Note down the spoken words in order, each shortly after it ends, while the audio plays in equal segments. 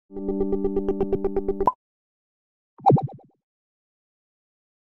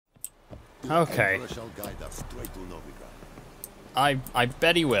Okay. I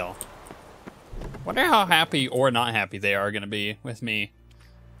bet he will. Wonder how happy or not happy they are going to be with me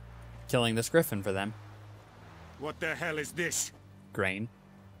killing this griffin for them. What the hell is this? Grain.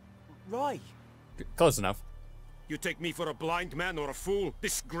 Rye. Close enough. You take me for a blind man or a fool?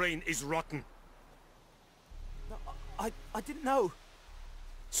 This grain is rotten. No, I didn't know.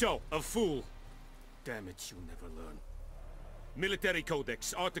 So, a fool. Damn it, you never learn. Military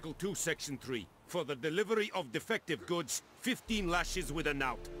Codex, Article 2, Section 3. For the delivery of defective goods, 15 lashes with a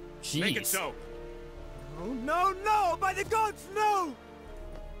knout. Jeez. Make it so. Oh, no, no! By the gods, no!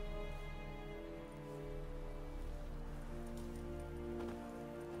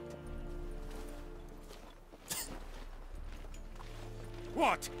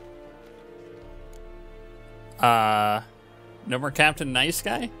 What? No more Captain Nice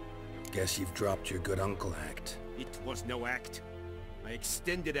Guy? Guess you've dropped your good uncle act. It was no act. I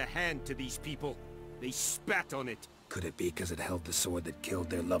extended a hand to these people. They spat on it. Could it be because it held the sword that killed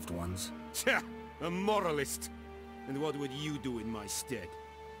their loved ones? Tja, a moralist. And what would you do in my stead?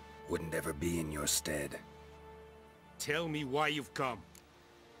 Wouldn't ever be in your stead. Tell me why you've come.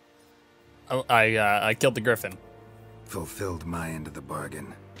 Oh, I killed the griffin. Fulfilled my end of the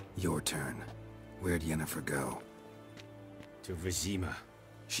bargain. Your turn. Where'd Yennefer go? To Vizima.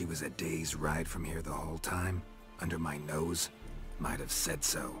 She was a day's ride from here the whole time? Under my nose? Might have said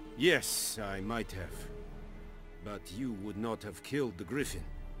so. Yes, I might have. But you would not have killed the griffin.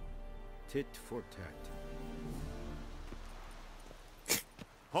 Tit for tat.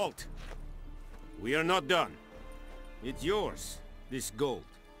 Halt! We are not done. It's yours, this gold.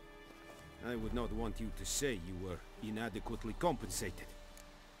 I would not want you to say you were inadequately compensated.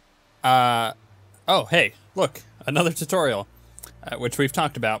 Oh, hey, look, another tutorial, which we've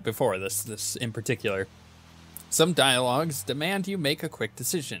talked about before, this in particular. Some dialogues demand you make a quick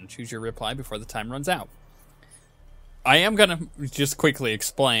decision. Choose your reply before the time runs out. I am going to just quickly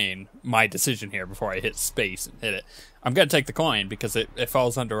explain my decision here before I hit space and hit it. I'm going to take the coin because it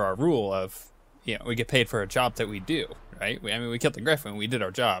falls under our rule of, you know, we get paid for a job that we do, right? I mean, we killed the griffin, we did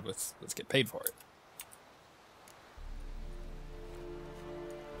our job, let's get paid for it.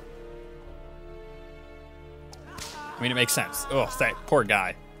 I mean, it makes sense. Oh, that poor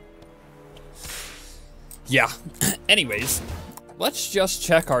guy. Yeah. Anyways, let's just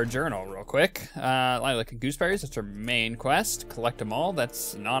check our journal real quick. Lilac and Gooseberries, that's our main quest. Collect them all,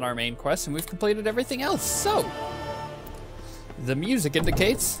 that's not our main quest, and we've completed everything else. So, the music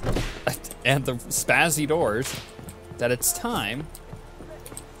indicates, and the spazzy doors, that it's time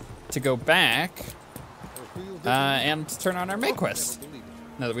to go back and turn on our main quest.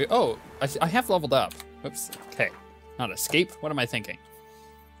 Now that we, oh, I have leveled up. Whoops, okay. Not escape, what am I thinking?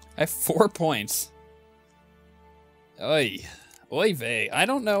 I have 4 points. Oy vey. I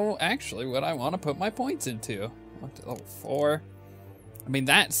don't know actually what I want to put my points into. Up to level 4. I mean,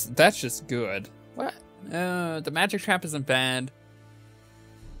 that's just good. What? The magic trap isn't bad.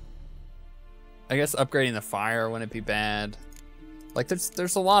 I guess upgrading the fire wouldn't be bad. Like,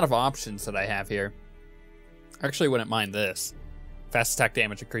 there's a lot of options that I have here. I actually wouldn't mind this. Fast attack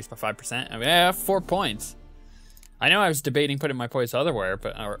damage increased by 5%. I mean, I have 4 points. I know I was debating putting my points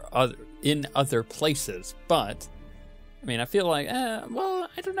in other places, but I mean, I feel like, well,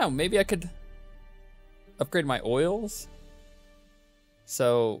 I don't know. Maybe I could upgrade my oils.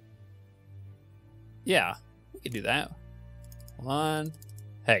 So, yeah, we could do that. One.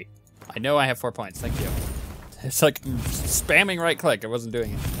 Hey, I know I have 4 points. Thank you. It's like spamming right click. I wasn't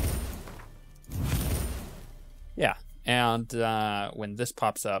doing it. Yeah, and when this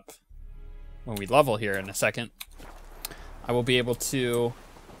pops up, when we level here in a second, I will be able to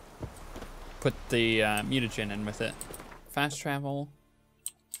put the mutagen in with it. Fast travel.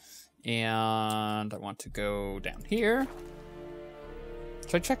 And I want to go down here.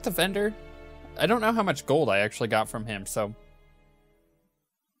 Should I check the vendor? I don't know how much gold I actually got from him, so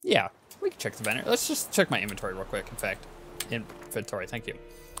yeah, we can check the vendor. Let's just check my inventory real quick, in fact. Inventory, thank you.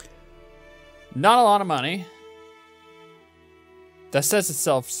 Not a lot of money. That says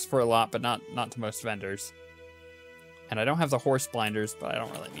itself for a lot, but not to most vendors. And I don't have the horse blinders, but I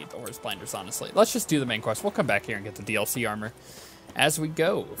don't really need the horse blinders, honestly. Let's just do the main quest. We'll come back here and get the DLC armor as we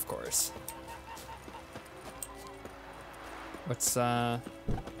go, of course. What's,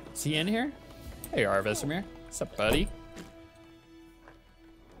 is he in here? Hey, Vesemir. What's up, buddy?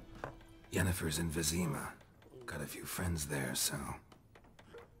 Yennefer's in Vizima. Got a few friends there, so...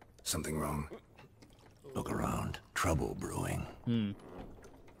 Something wrong? Look around. Trouble brewing.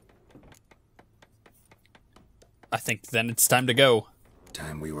 I think then it's time to go.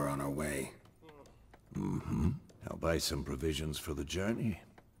 time we were on our way. I'll buy some provisions for the journey,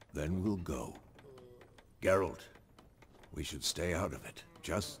 then we'll go. Geralt, we should stay out of it,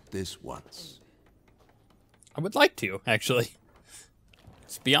 just this once. I would like to, actually.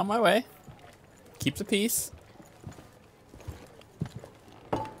 Just be on my way. Keep the peace.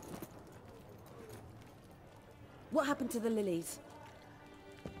 What happened to the lilies?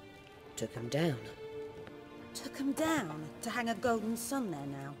 Took him down. Took them down to hang a golden sun there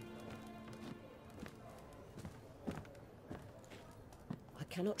now. I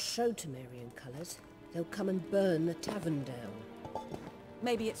cannot show Temerian colours. They'll come and burn the tavern down.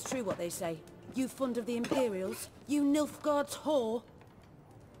 Maybe it's true what they say. You fond of the Imperials? You Nilfgaard's whore?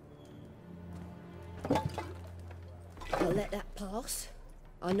 I'll let that pass.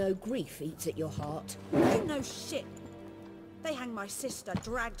 I know grief eats at your heart. You know shit. They hanged my sister,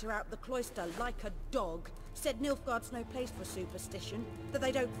 dragged her out the cloister like a dog. Said Nilfgaard's no place for superstition, that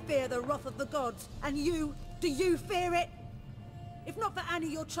they don't fear the wrath of the gods. And you, do you fear it? If not for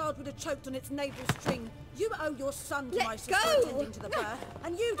Annie, your child would have choked on its navel string. You owe your son to my sister attending to the birth,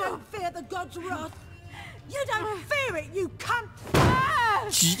 and you don't fear the gods' wrath. You don't fear it, you cunt!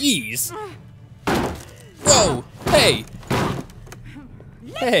 Jeez. Whoa. Hey.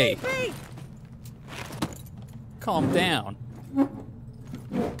 Hey. Be. Calm down. Oh,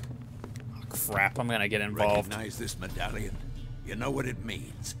 crap, I'm gonna get involved. Recognize this medallion? You know what it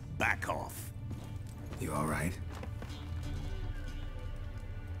means. Back off. You all right?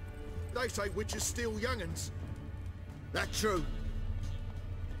 They say witches steal young'uns. That true?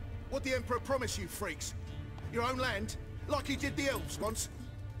 What the Emperor promise you, freaks? Your own land? Like he did the elves once?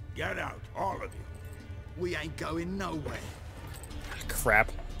 Get out, all of you. We ain't going nowhere.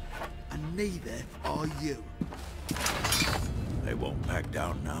 Crap. And neither are you. They won't back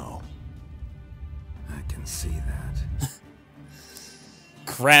down now. I can see that.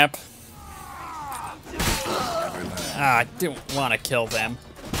 Crap. I didn't want to kill them.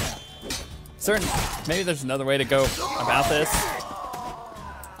 Maybe there's another way to go about this.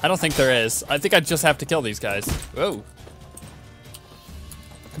 I don't think there is. I think I just have to kill these guys. Whoa.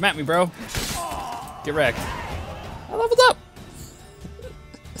 Come at me, bro. Get wrecked. I leveled up.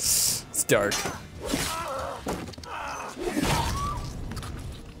 It's dark.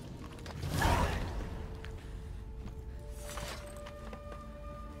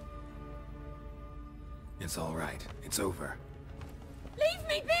 It's all right. It's over. Leave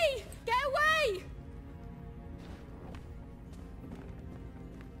me be! Get away!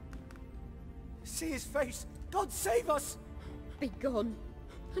 See his face! God save us! Be gone,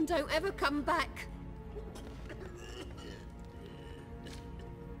 and don't ever come back.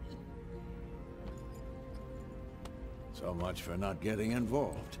 So much for not getting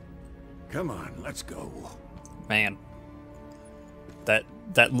involved. Come on, let's go. Man.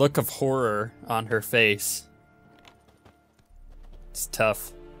 That look of horror on her face. It's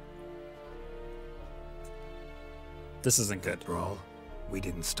tough. This isn't good. Brawl, we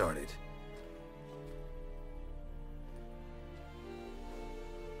didn't start it.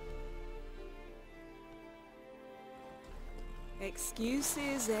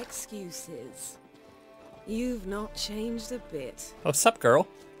 Excuses, excuses. You've not changed a bit. Oh, sup, girl?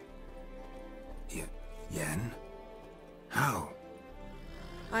 Yen? How?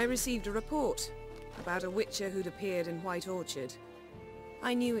 I received a report about a witcher who'd appeared in White Orchard.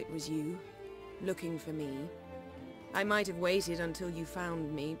 I knew it was you, looking for me. I might have waited until you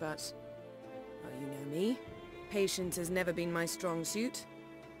found me, but... well, you know me. Patience has never been my strong suit.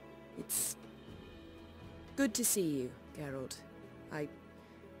 It's... good to see you, Geralt.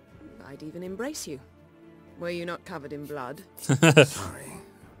 I'd even embrace you. Were you not covered in blood? Sorry.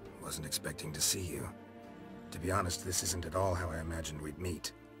 Wasn't expecting to see you. To be honest, this isn't at all how I imagined we'd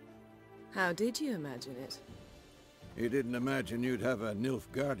meet. How did you imagine it? You didn't imagine you'd have a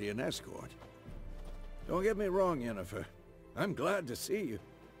Nilfgaardian escort. Don't get me wrong, Yennefer. I'm glad to see you.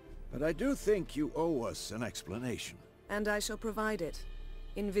 But I do think you owe us an explanation. And I shall provide it.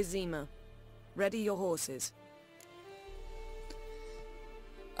 In Vizima. Ready your horses.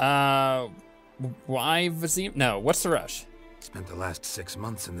 Why Vizima? No, what's the rush? Spent the last 6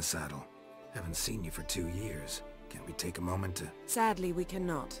 months in the saddle. Haven't seen you for 2 years. Can't we take a moment to... Sadly, we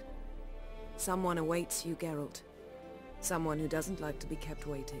cannot. Someone awaits you, Geralt. Someone who doesn't like to be kept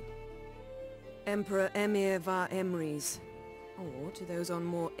waiting. Emperor Emir var Emrys. Or, to those on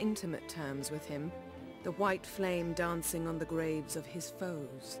more intimate terms with him, the white flame dancing on the graves of his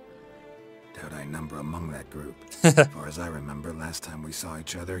foes. Doubt I number among that group. As far as I remember, last time we saw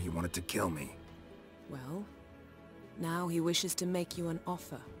each other, he wanted to kill me. Well, now he wishes to make you an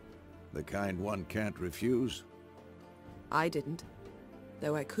offer. The kind one can't refuse? I didn't.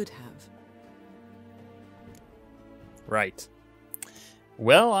 though I could have. Right.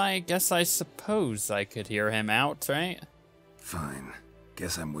 Well, I guess I suppose I could hear him out, right? Fine.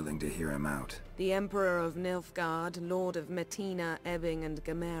 Guess I'm willing to hear him out. The Emperor of Nilfgaard, Lord of Metina, Ebbing and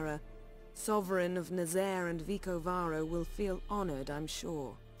Gamera, Sovereign of Nazaire and Vicovaro will feel honored, I'm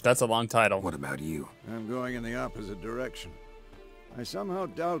sure. That's a long title. What about you? I'm going in the opposite direction. I somehow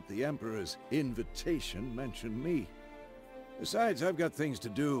doubt the Emperor's invitation mentioned me. Besides, I've got things to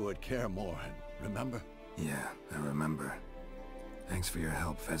do at Kaer Morhen, remember? Yeah, I remember. Thanks for your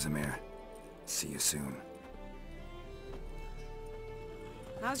help, Vesemir. See you soon.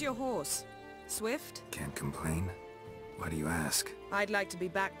 How's your horse? Swift? Can't complain. Why do you ask? I'd like to be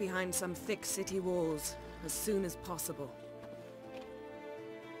back behind some thick city walls as soon as possible.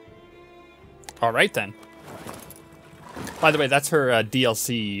 All right, then. By the way, that's her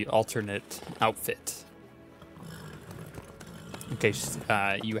DLC alternate outfit. In case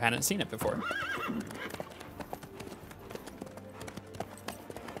you hadn't seen it before.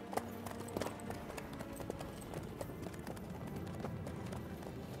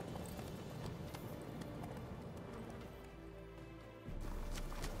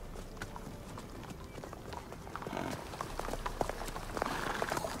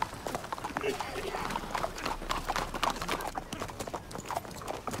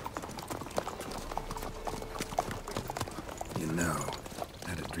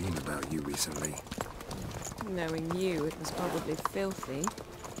 Recently. Knowing you, it was probably filthy.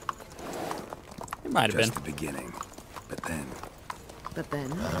 It might have been. Just the beginning. But then...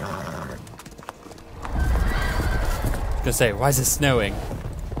 I was gonna say, why is it snowing?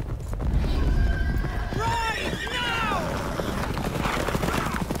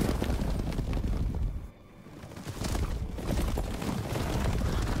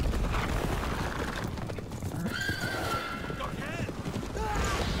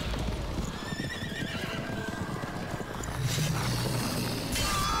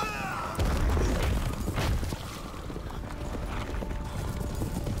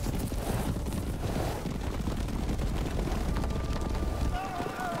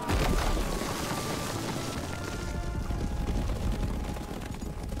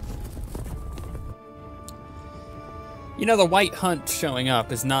 You know, the white hunt showing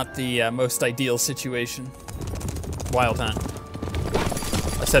up is not the most ideal situation. Wild hunt.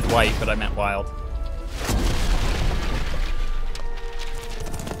 I said white, but I meant wild.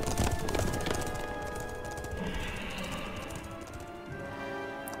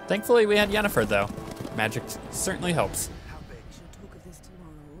 Thankfully, we had Yennefer, though. Magic certainly helps. We'll talk of this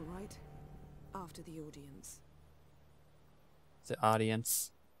tomorrow, all right? After the audience. The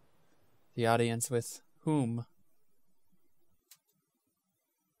audience. The audience with whom?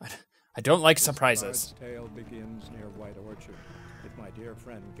 I don't like surprises. This tale begins near White Orchard, with my dear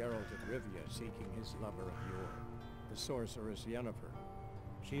friend Geralt of Rivia seeking his lover of yore, the sorceress Yennefer.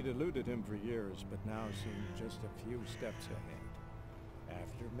 She'd eluded him for years, but now seemed just a few steps ahead.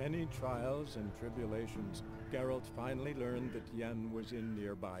 After many trials and tribulations, Geralt finally learned that Yen was in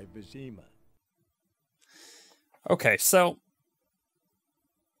nearby Vizima. Okay, so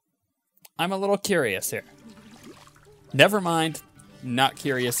I'm a little curious here. Never mind. Not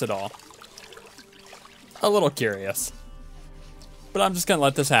curious at all. A little curious. But I'm just gonna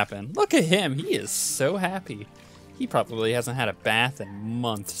let this happen. Look at him. He is so happy. He probably hasn't had a bath in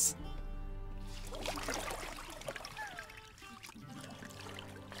months.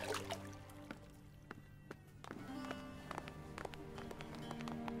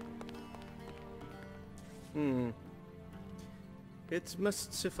 It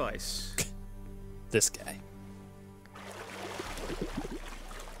must suffice. This guy.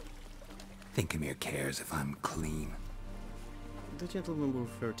 Thinkamere cares if I'm clean. The gentleman will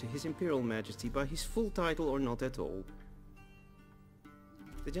refer to His Imperial Majesty by his full title or not at all.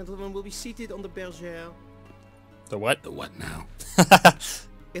 The gentleman will be seated on the bergère. The what? The what now?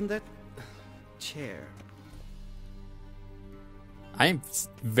 In that chair. I am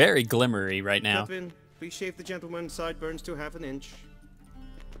very glimmery right now. Godwin, please shave the gentleman's sideburns to half an inch.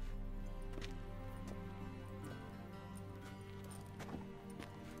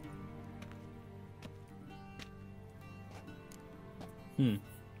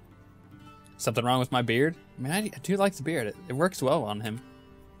 Something wrong with my beard? I mean, I do like the beard. It works well on him.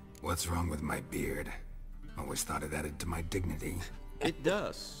 What's wrong with my beard? Always thought it added to my dignity. It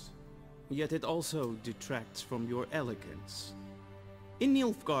does. Yet it also detracts from your elegance. In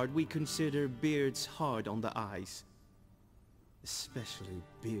Nilfgaard, we consider beards hard on the eyes. Especially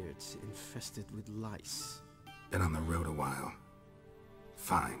beards infested with lice. Been on the road a while.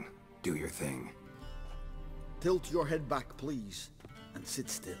 Fine. Do your thing. Tilt your head back, please. and sit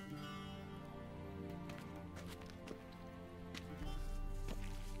still.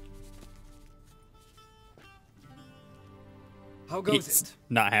 How goes He's it?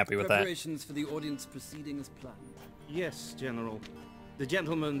 not happy with that. Preparations for the audience proceeding as planned. Yes, General. The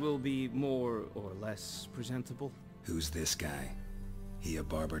gentleman will be more or less presentable. Who's this guy? He a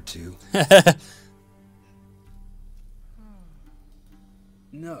barber too?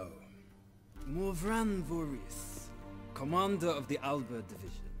 No. Morvran Voris, commander of the Alba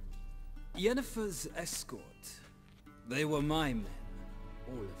division. Yennefer's escort. They were my men.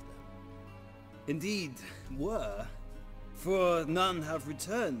 All of them. Indeed, were. For none have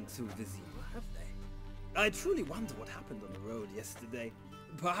returned to Vizima, have they? I truly wonder what happened on the road yesterday.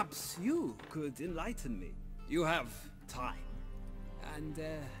 Perhaps you could enlighten me. You have time. And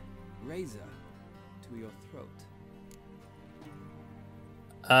a razor to your throat.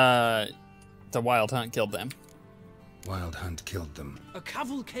 The Wild Hunt killed them. Wild Hunt killed them. A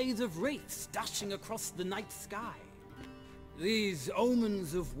cavalcade of wraiths dashing across the night sky. These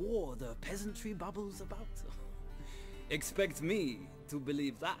omens of war the peasantry bubbles about. Expect me to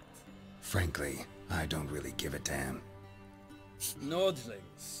believe that. Frankly, I don't really give a damn.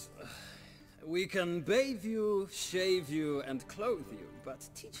 Nordlings. We can bathe you, shave you, and clothe you, but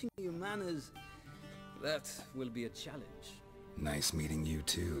teaching you manners, that will be a challenge. Nice meeting you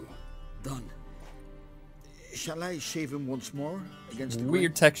too. Done. Shall I shave him once more against the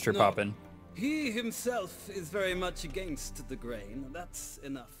Weird grain? texture No. popping. He himself is very much against the grain. That's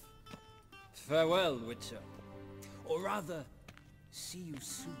enough. Farewell, Witcher. Or rather, see you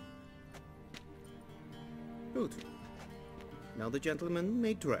soon. Good. Now the gentleman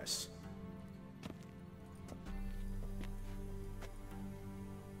may dress.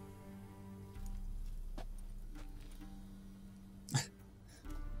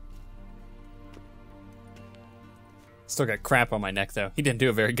 Still got crap on my neck, though. He didn't do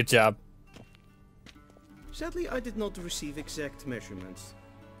a very good job. Sadly, I did not receive exact measurements.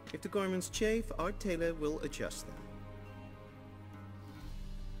 If the garments chafe, our tailor will adjust them.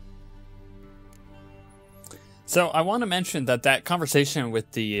 So I want to mention that conversation with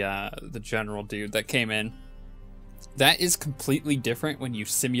the general dude that came in, that is completely different when you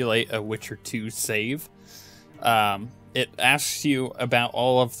simulate a Witcher 2 save. It asks you about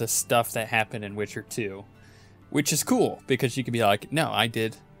all of the stuff that happened in Witcher 2, which is cool because you can be like, no, I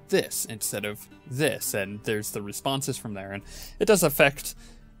did this instead of this, and there's the responses from there, and it does affect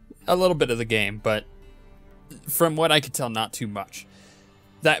a little bit of the game, but from what I could tell, not too much.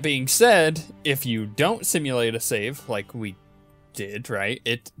 That being said, if you don't simulate a save like we did, right,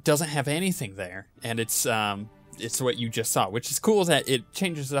 it doesn't have anything there, and it's what you just saw, which is cool that it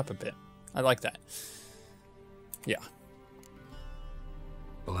changes it up a bit. I like that. Yeah.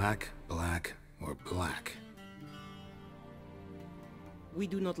 Black, black, or black? We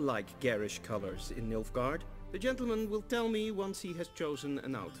do not like garish colors in Nilfgaard. The gentleman will tell me once he has chosen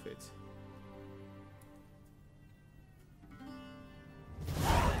an outfit.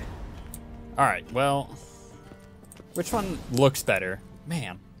 Alright, well, which one looks better?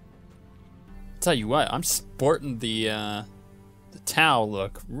 Man, tell you what, I'm sporting the towel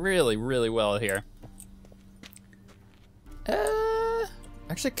look really, really well here.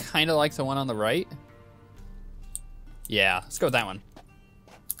 Actually kind of like the one on the right. Yeah, let's go with that one.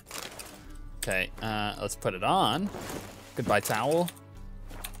 Okay, let's put it on. Goodbye, towel.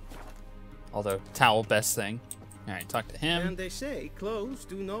 Although, towel, best thing. Alright, talk to him. And they say clothes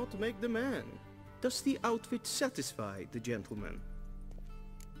do not make the man. Does the outfit satisfy the gentleman?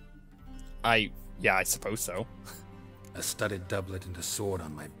 Yeah, I suppose so. A studded doublet and a sword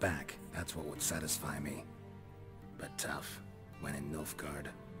on my back. That's what would satisfy me. But tough, when in Nilfgaard.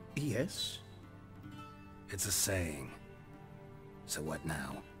 Yes? It's a saying. So what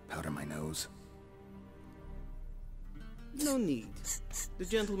now? Powder my nose? No need. The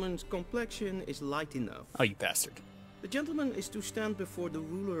gentleman's complexion is light enough. Oh, you bastard. The gentleman is to stand before the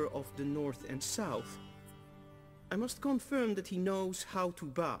ruler of the North and South. I must confirm that he knows how to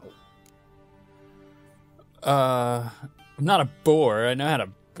bow. I'm not a boar. I know how to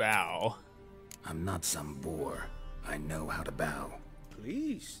bow. I'm not some boar. I know how to bow.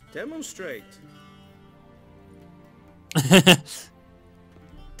 Please, demonstrate.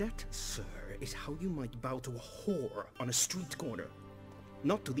 That, sir, is how you might bow to a whore on a street corner,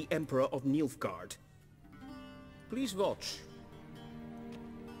 not to the Emperor of Nilfgaard. Please watch.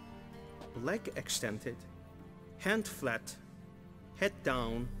 Leg extended, hand flat, head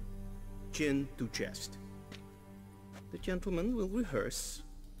down, chin to chest. The gentleman will rehearse.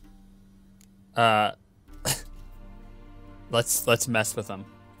 Let's mess with him.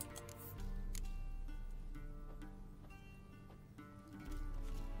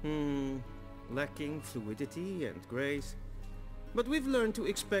 Lacking fluidity and grace. But we've learned to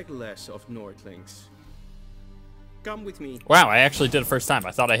expect less of Nordlings. Come with me. Wow, I actually did it first time.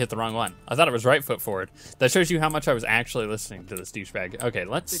 I thought I hit the wrong one. I thought it was right foot forward. That shows you how much I was actually listening to this douchebag. Okay,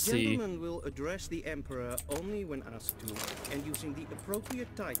 let's see. The gentleman will address the Emperor only when asked to, and using the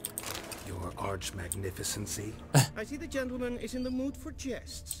appropriate title. Your arch-magnificency? I see the gentleman is in the mood for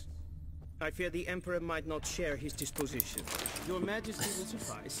jests. I fear the Emperor might not share his disposition. Your Majesty will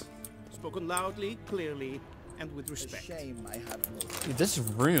suffice. Spoken loudly, clearly, and with respect. A shame I have no... Dude, this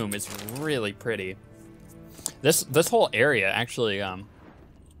room is really pretty. This whole area actually,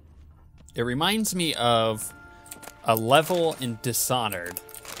 it reminds me of a level in Dishonored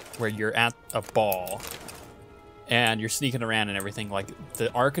where you're at a ball and you're sneaking around and everything. Like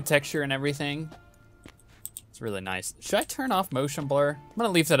the architecture and everything, it's really nice. Should I turn off motion blur? I'm gonna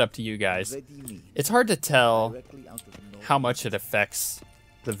leave that up to you guys. It's hard to tell how much it affects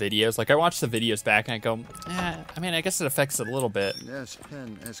the videos. Like I watch the videos back and I go, I mean, I guess it affects it a little bit.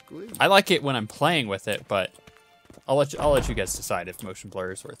 I like it when I'm playing with it, but I'll let you guys decide if motion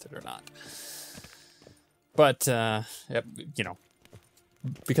blur is worth it or not. But yep, you know,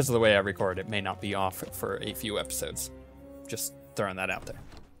 because of the way I record, it may not be off for a few episodes. Just throwing that out there.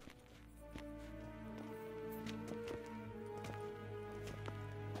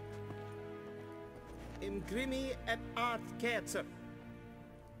 Imgrimi et art ketzer.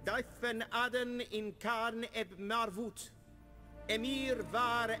 Daifen aden in karn eb marvut. Emir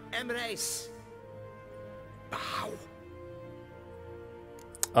var emreis. Bow.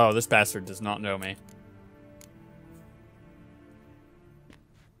 Oh, this bastard does not know me.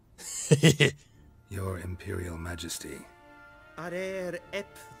 Your Imperial Majesty. Arer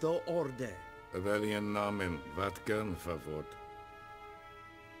ep do orde. Welchen Namen, wat gern favort?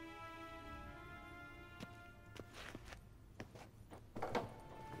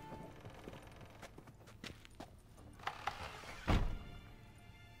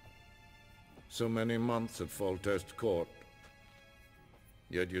 So many months at Foltest Court,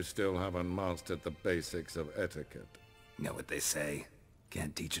 yet you still haven't mastered the basics of etiquette. Know what they say?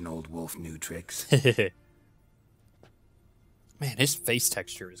 Can't teach an old wolf new tricks. Man, his face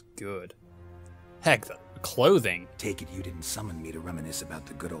texture is good. Heck, the clothing. Take it you didn't summon me to reminisce about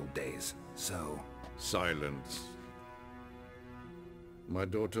the good old days, so... Silence. My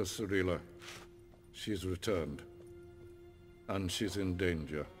daughter Cirilla, she's returned. And she's in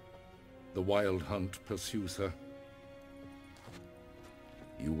danger. The Wild Hunt pursues her.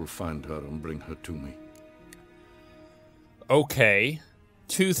 You will find her and bring her to me. Okay.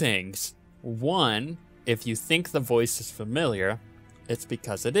 Two things. One, if you think the voice is familiar, it's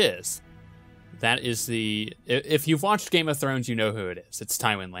because it is. That is the... If you've watched Game of Thrones, you know who it is. It's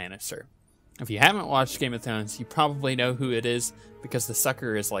Tywin Lannister. If you haven't watched Game of Thrones, you probably know who it is because the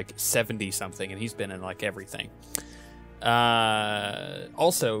sucker is like 70-something and he's been in like everything.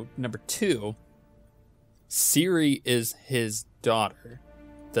 Also, number two, Ciri is his daughter.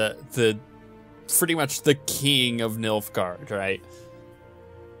 The pretty much the king of Nilfgaard, right?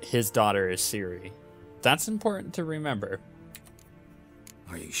 His daughter is Ciri. That's important to remember.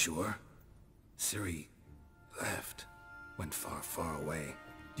 Are you sure? Ciri left. Went far, far away.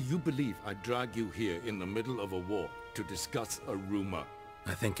 Do you believe I drag you here in the middle of a war to discuss a rumor?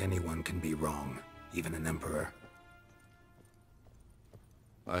 I think anyone can be wrong, even an emperor.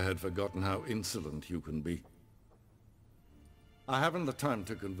 I had forgotten how insolent you can be. I haven't the time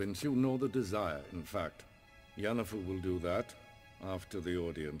to convince you, nor the desire, in fact. Yennefer will do that after the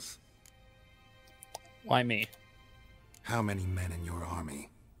audience. Why me? How many men in your army?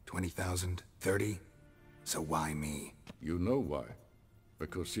 20,000? 30? So why me? You know why.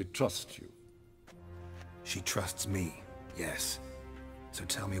 Because she trusts you. She trusts me, yes. So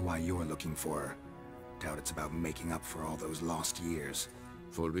tell me why you're looking for her. Doubt it's about making up for all those lost years.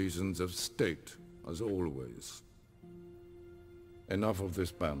 For reasons of state, as always. Enough of this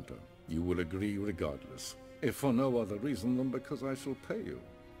banter. You will agree regardless. If for no other reason than because I shall pay you.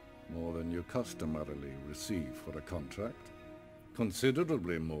 More than you customarily receive for a contract.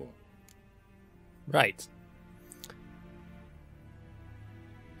 Considerably more. Right.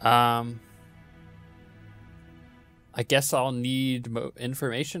 I guess I'll need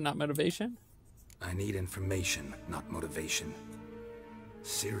information, not motivation? I need information, not motivation.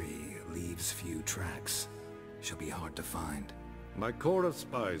 Ciri leaves few tracks. She'll be hard to find. My corps of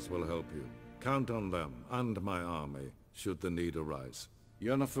spies will help you. Count on them, and my army, should the need arise.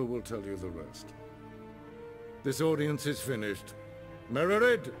 Yennefer will tell you the rest. This audience is finished.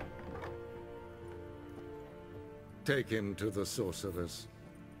 Mererid! Take him to the sorceress.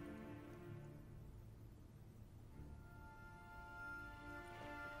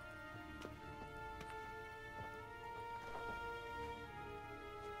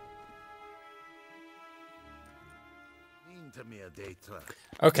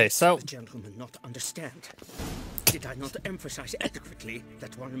 Okay, so The gentleman not understand. Did I not emphasize adequately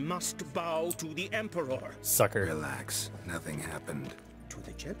that one must bow to the Emperor? Sucker. Relax. Nothing happened. To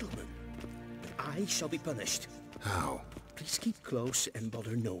the gentleman. But I shall be punished. How? Please keep close and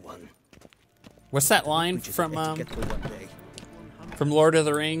bother no one. What's that line from Lord of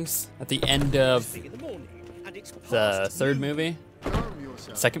the Rings at the end of the third movie?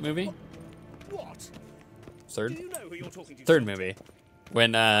 Second movie? Third movie.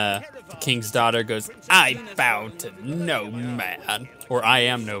 When the king's daughter goes, I bow to no man. Or I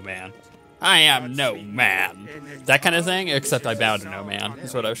am no man. I am no man. That kind of thing, except I bow to no man,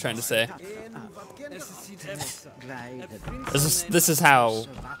 is what I was trying to say. This is how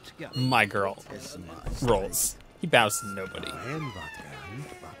my Geralt rolls. He bows to nobody.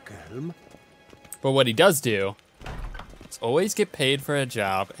 But what he does do is always get paid for a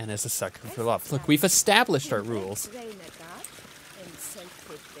job and is a sucker for love. Look, we've established our rules.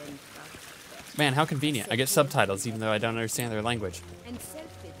 Man, how convenient. I get subtitles even though I don't understand their language.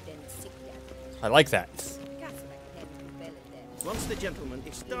 I like that. Once the gentleman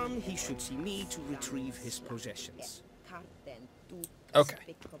is done, he should see me to retrieve his possessions.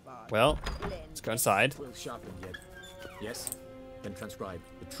 Okay. Well, let's go inside. Well sharpened yet. Yes? Then transcribe.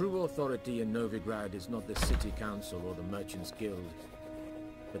 The true authority in Novigrad is not the city council or the merchants guild,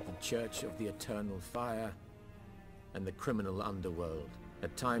 but the Church of the Eternal Fire and the criminal underworld.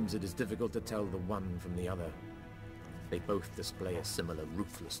 At times it is difficult to tell the one from the other. They both display a similar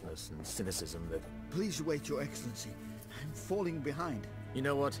ruthlessness and cynicism that... Please wait, Your Excellency. I'm falling behind. You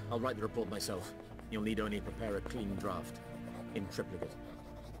know what? I'll write the report myself. You'll need only prepare a clean draft. In triplicate.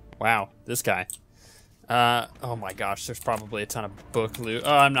 Wow, this guy. Oh my gosh, there's probably a ton of book loot.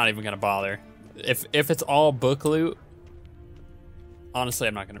 Oh, I'm not even gonna bother. If it's all book loot, honestly,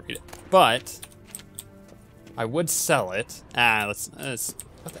 I'm not gonna read it. But I would sell it. Let's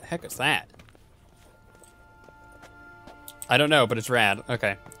what the heck is that? I don't know, but it's rad.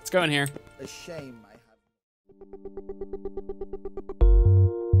 Okay, let's go in here. A shame I have...